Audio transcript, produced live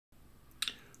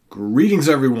Greetings,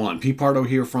 everyone. Pete Pardo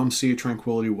here from Sea of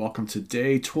Tranquility. Welcome to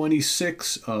day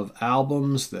 26 of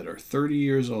albums that are 30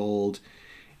 years old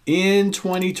in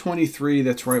 2023.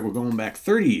 That's right, we're going back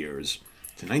 30 years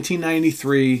to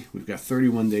 1993. We've got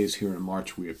 31 days here in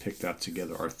March. We have picked out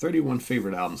together our 31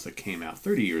 favorite albums that came out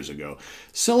 30 years ago,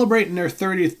 celebrating their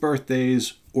 30th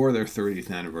birthdays or their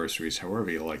 30th anniversaries, however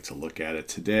you like to look at it.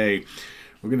 Today,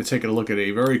 we're going to take a look at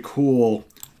a very cool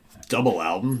double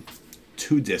album,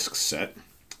 2-disc set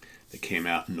that came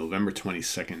out November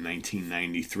 22nd,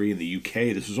 1993 in the UK.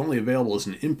 This was only available as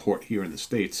an import here in the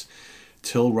States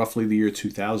till roughly the year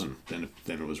 2000. Then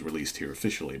it was released here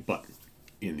officially. But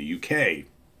in the UK,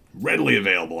 readily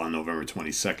available on November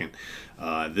 22nd.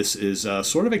 This is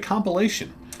sort of a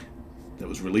compilation that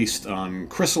was released on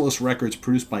Chrysalis Records,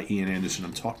 produced by Ian Anderson.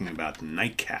 I'm talking about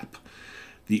Nightcap.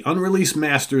 The Unreleased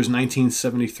Masters,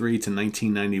 1973 to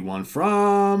 1991,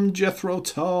 from Jethro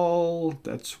Tull.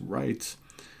 That's right.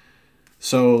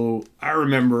 So I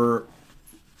remember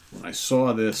when I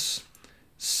saw this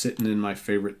sitting in my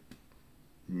favorite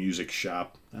music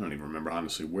shop. I don't even remember,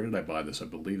 honestly. Where did I buy this? I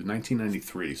believe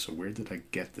 1993. So where did I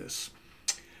get this?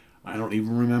 I don't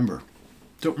even remember.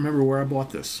 Don't remember where I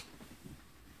bought this.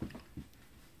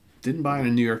 Didn't buy it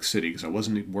in New York City because I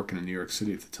wasn't working in New York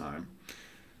City at the time.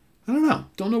 I don't know.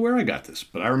 Don't know where I got this.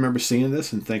 But I remember seeing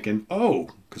this and thinking,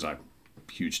 oh, because I'm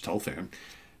a huge Tull fan,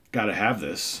 got to have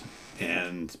this.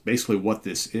 And basically what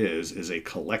this is a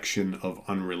collection of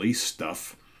unreleased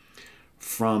stuff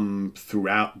from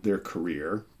throughout their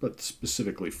career, but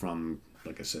specifically from,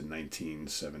 like I said,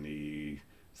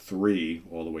 1973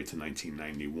 all the way to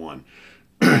 1991.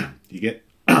 You get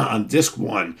on disc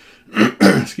 1,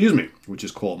 excuse me, which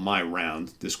is called My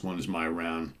Round. Disc 1 is My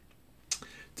Round.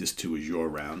 Disc 2 is Your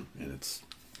Round. And it's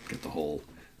got the whole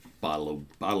bottle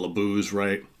of booze,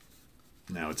 right?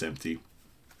 Now it's empty.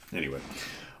 Anyway.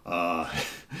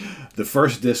 The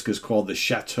first disc is called the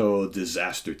Chateau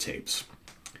Disaster Tapes.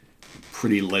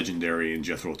 Pretty legendary in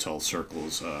Jethro Tull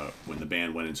circles when the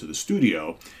band went into the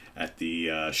studio at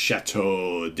the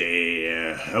Chateau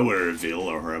de Howerville,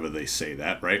 or however they say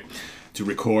that, right? To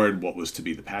record what was to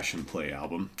be the Passion Play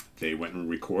album. They went and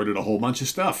recorded a whole bunch of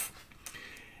stuff.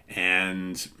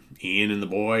 And Ian and the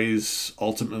boys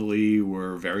ultimately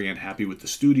were very unhappy with the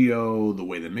studio, the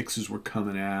way the mixes were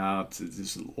coming out,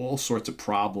 there's all sorts of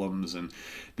problems, and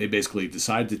they basically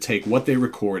decided to take what they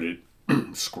recorded,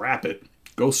 scrap it,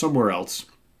 go somewhere else,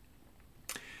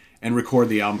 and record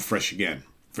the album fresh again.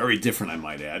 Very different, I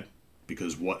might add,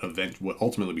 because what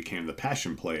ultimately became the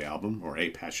Passion Play album, or A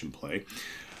Passion Play,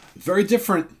 very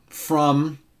different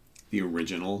from the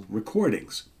original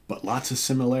recordings, but lots of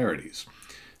similarities.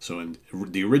 So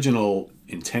the original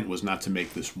intent was not to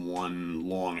make this one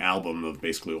long album of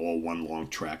basically all one long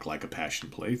track like a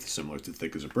Passion Play, similar to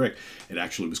Thick as a Brick. It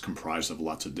actually was comprised of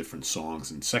lots of different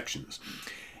songs and sections.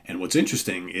 And what's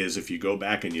interesting is if you go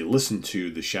back and you listen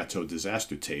to the Chateau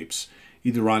Disaster tapes,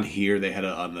 either on here, they had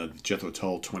on the Jethro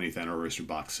Tull 20th anniversary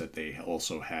box set, they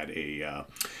also had a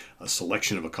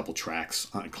selection of a couple tracks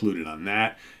included on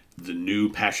that. The new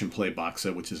Passion Play box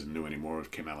set, which isn't new anymore, it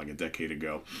came out like a decade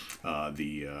ago.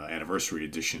 The anniversary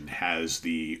edition has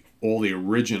all the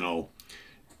original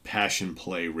Passion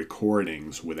Play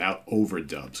recordings without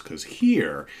overdubs. Because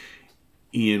here,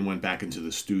 Ian went back into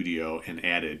the studio and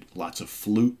added lots of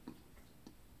flute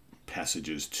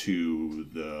passages to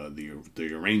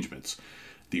the arrangements.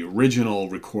 The original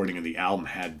recording of the album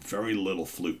had very little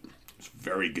flute. It's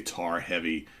very guitar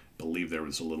heavy. I believe there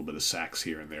was a little bit of sax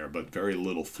here and there, but very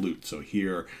little flute. So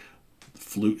here, the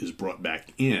flute is brought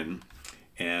back in,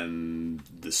 and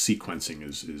the sequencing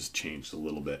is changed a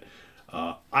little bit.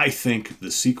 I think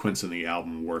the sequence in the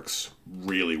album works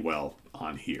really well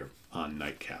on here, on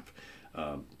Nightcap.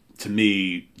 To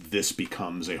me, this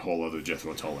becomes a whole other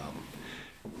Jethro Tull album.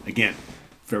 Again,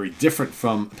 very different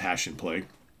from Passion Play,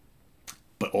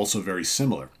 but also very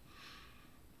similar.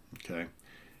 Okay?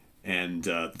 And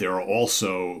there are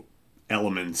also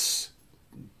elements,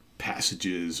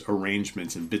 passages,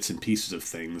 arrangements, and bits and pieces of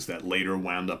things that later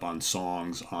wound up on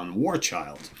songs on War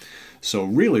Child. So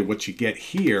really what you get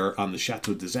here on the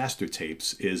Chateau Disaster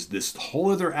tapes is this whole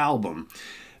other album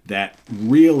that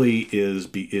really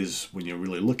is, when you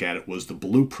really look at it, was the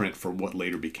blueprint for what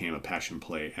later became a Passion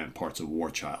Play and parts of War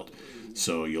Child.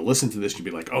 So you'll listen to this and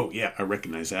you'll be like, oh yeah, I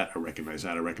recognize that, I recognize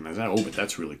that, I recognize that. Oh, but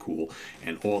that's really cool.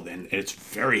 And it's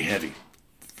very heavy,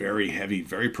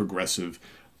 very progressive.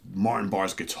 Martin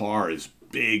Barr's guitar is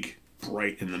big,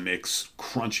 bright in the mix,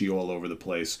 crunchy all over the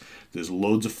place. There's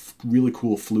loads of really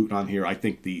cool flute on here. I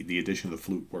think the addition of the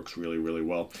flute works really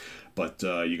well. But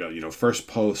you got, First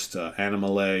Post,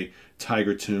 Animale,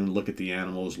 Tiger Tune, Look at the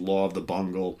Animals, Law of the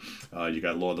Bungle. You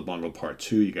got Law of the Bungle Part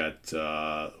 2. You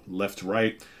got Left,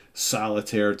 Right,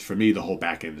 Solitaire. For me, the whole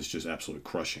back end is just absolutely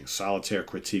crushing. Solitaire,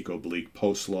 Critique, Oblique,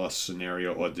 Post-Loss,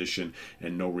 Scenario, Audition,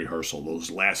 and No Rehearsal.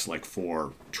 Those last like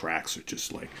 4 tracks are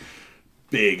just like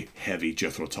big, heavy.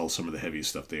 Jethro Tull, some of the heaviest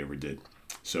stuff they ever did.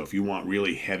 So if you want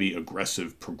really heavy,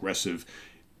 aggressive, progressive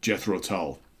Jethro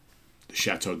Tull, the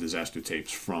Chateau Disaster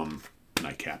tapes from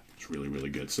Nightcap. It's really, really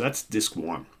good. So that's disc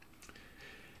 1.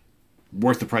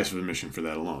 Worth the price of admission for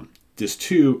that alone. Disc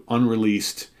 2,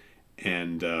 unreleased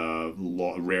and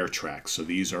rare tracks. So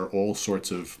these are all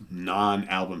sorts of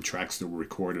non-album tracks that were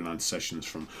recorded on sessions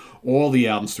from all the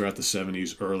albums throughout the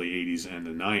 70s, early 80s, and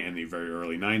the very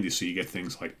early 90s. So you get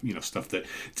things like, you know, stuff that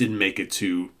didn't make it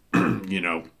to, you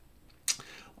know,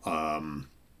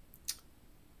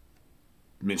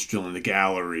 Minstrel in the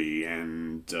Gallery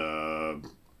and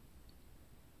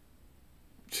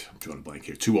I'm drawing a blank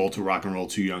here. Too Old to Rock and Roll,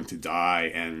 Too Young to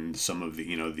Die, and some of the,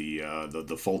 you know, the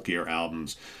folkier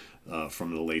albums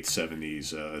from the late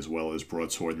 70s, as well as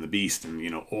Broadsword and the Beast, and, you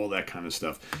know, all that kind of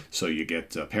stuff. So you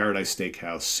get Paradise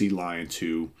Steakhouse, Sea Lion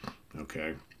 2,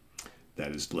 okay,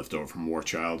 that is left over from War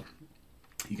Child.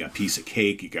 You got Piece of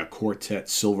Cake, you got Quartet,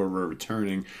 Silver River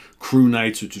Returning, Crew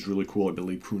Nights, which is really cool. I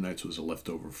believe Crew Nights was a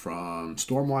leftover from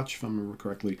Stormwatch, if I remember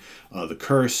correctly. The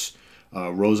Curse,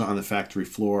 Rosa on the Factory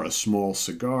Floor, A Small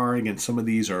Cigar. Again, some of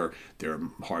these they're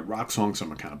hard rock songs,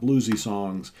 some are kind of bluesy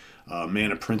songs.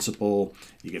 Man of Principle,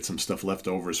 you get some stuff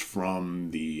leftovers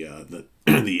from the the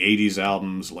 80s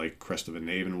albums like Crest of a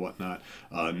Knave and whatnot.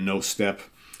 No Step,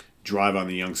 Drive on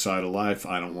the Young Side of Life,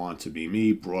 I Don't Want to Be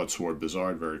Me, Broadsword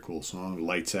Bizarre, very cool song.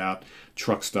 Lights Out,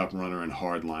 Truck Stop Runner, and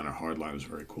Hardliner. Hardliner is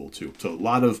very cool too. So a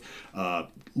lot of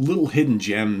little hidden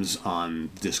gems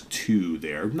on disc 2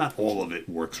 there. Not all of it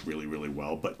works really, really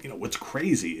well, but you know what's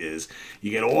crazy is you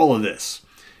get all of this,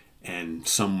 and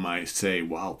some might say,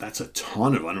 wow, that's a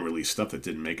ton of unreleased stuff that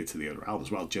didn't make it to the other albums.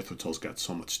 Well, Jethro Tull's got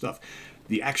so much stuff.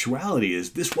 The actuality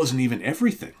is this wasn't even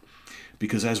everything.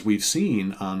 Because as we've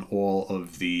seen on all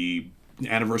of the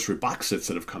anniversary box sets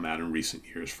that have come out in recent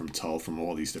years from Tull, from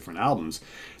all these different albums,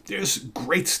 there's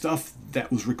great stuff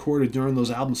that was recorded during those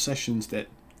album sessions that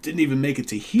didn't even make it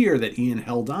to here that Ian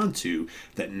held on to,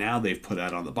 that now they've put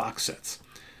out on the box sets.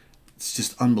 It's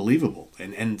just unbelievable.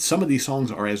 And some of these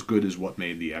songs are as good as what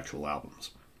made the actual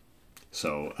albums.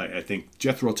 So I think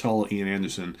Jethro Tull, Ian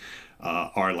Anderson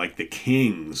are like the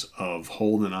kings of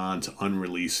holding on to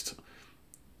unreleased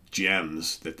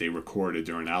gems that they recorded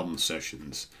during album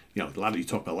sessions. You know, you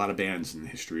talk about a lot of bands in the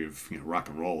history of, you know, rock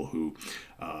and roll who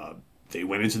they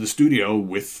went into the studio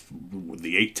with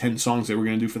the 8-10 songs they were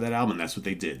going to do for that album. That's what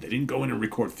they did. They didn't go in and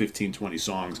record 15-20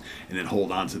 songs and then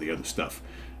hold on to the other stuff,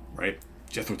 right?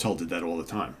 Jethro Tull did that all the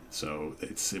time. So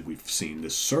we've seen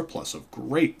this surplus of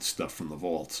great stuff from the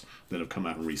vaults that have come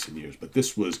out in recent years. But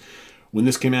this was, when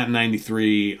this came out in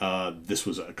 '93, this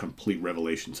was a complete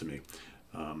revelation to me.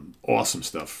 Awesome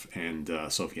stuff. And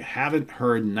so if you haven't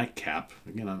heard Nightcap,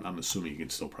 again, I'm assuming you can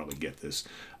still probably get this,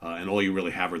 and all you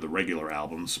really have are the regular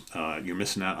albums, you're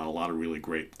missing out on a lot of really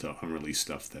great unreleased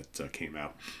stuff that came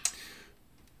out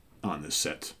on this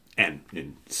set and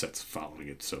in sets following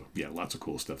it. So yeah, lots of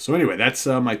cool stuff. So anyway, that's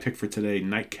my pick for today,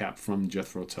 Nightcap from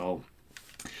Jethro Tull.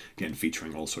 Again,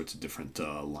 featuring all sorts of different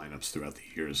lineups throughout the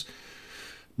years.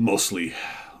 Mostly,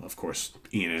 of course,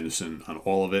 Ian Anderson on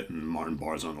all of it, and Martin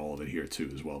Barr's on all of it here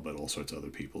too as well, but all sorts of other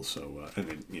people. So, and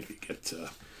then, you know, you get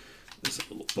there's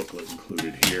a little booklet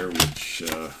included here, which you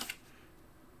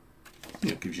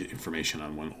know, gives you information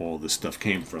on when all this stuff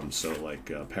came from. So, like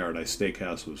Paradise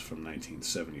Steakhouse was from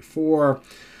 1974,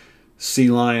 Sea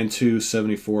Lion 2,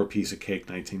 74, Piece of Cake,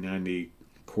 1990.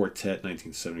 Quartet,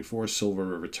 1974, Silver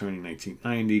River Returning,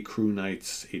 1990, Crew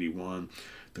Nights, 81,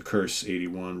 The Curse,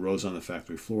 81, Rose on the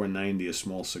Factory Floor, 90, A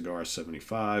Small Cigar,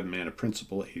 75, Man of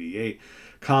Principle, 88,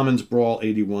 Commons Brawl,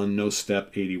 81, No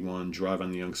Step, 81, Drive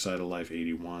on the Young Side of Life,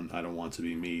 81, I Don't Want to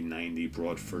Be Me, 90,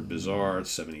 Broadford Bazaar,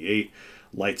 78,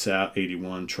 Lights Out,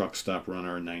 81, Truck Stop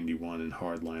Runner, 91, and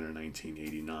Hardliner,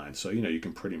 1989. So, you know, you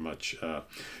can pretty much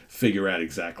figure out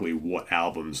exactly what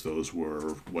albums those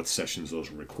were, what sessions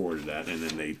those were recorded at, and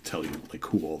then they tell you, like,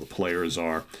 who all the players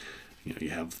are. You know, you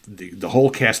have the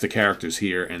whole cast of characters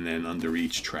here, and then under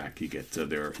each track you get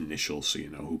their initials, so you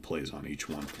know who plays on each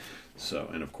one. So,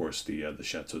 and of course the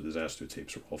Chateau Disaster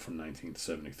tapes are all from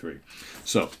 1973.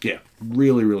 So yeah,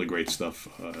 really, really great stuff.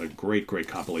 A great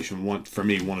compilation. For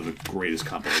me, one of the greatest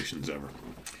compilations ever.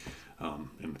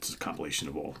 And it's a compilation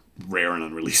of all rare and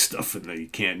unreleased stuff, and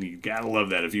you gotta love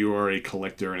that. If you are a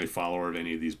collector and a follower of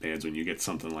any of these bands, when you get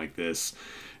something like this,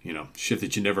 you know, shit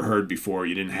that you never heard before,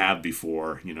 you didn't have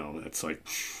before, you know, it's like,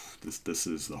 This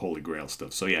is the holy grail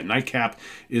stuff. So yeah, Nightcap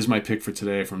is my pick for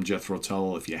today from Jethro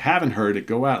Tull. If you haven't heard it,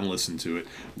 go out and listen to it.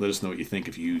 Let us know what you think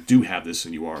if you do have this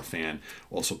and you are a fan.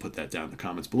 Also put that down in the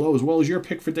comments below, as well as your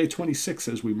pick for day 26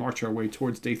 as we march our way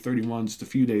towards day 31. Just a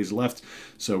few days left.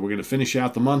 So we're going to finish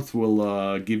out the month.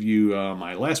 We'll give you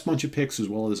my last bunch of picks, as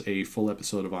well as a full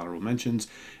episode of Honorable Mentions.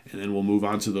 And then we'll move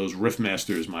on to those Riff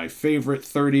Masters, my favorite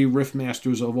 30 Riff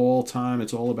Masters of all time.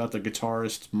 It's all about the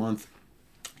guitarist month.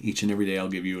 Each and every day I'll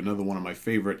give you another one of my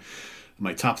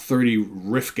top 30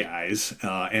 riff guys,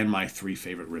 and my 3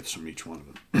 favorite riffs from each one of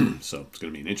them. So it's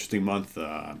going to be an interesting month.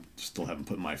 Still haven't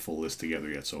put my full list together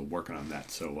yet, so working on that.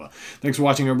 So thanks for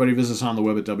watching, everybody. Visit us on the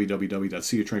web at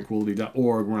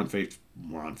www.seaoftranquility.org. We're on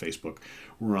Facebook.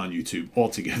 We're on YouTube, all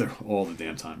together, all the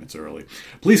damn time. It's early.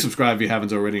 Please subscribe if you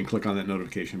haven't already, and click on that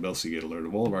notification bell so you get alert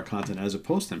of all of our content as it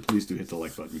posts. And please do hit the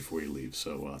like button before you leave.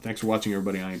 So thanks for watching,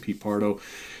 everybody. I am Pete Pardo.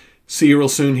 See you real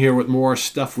soon here with more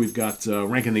stuff. We've got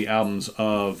ranking the albums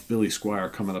of Billy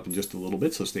Squier coming up in just a little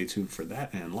bit, so stay tuned for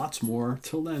that and lots more.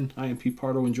 Till then, I am Pete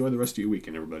Pardo. Enjoy the rest of your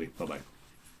weekend, everybody. Bye-bye.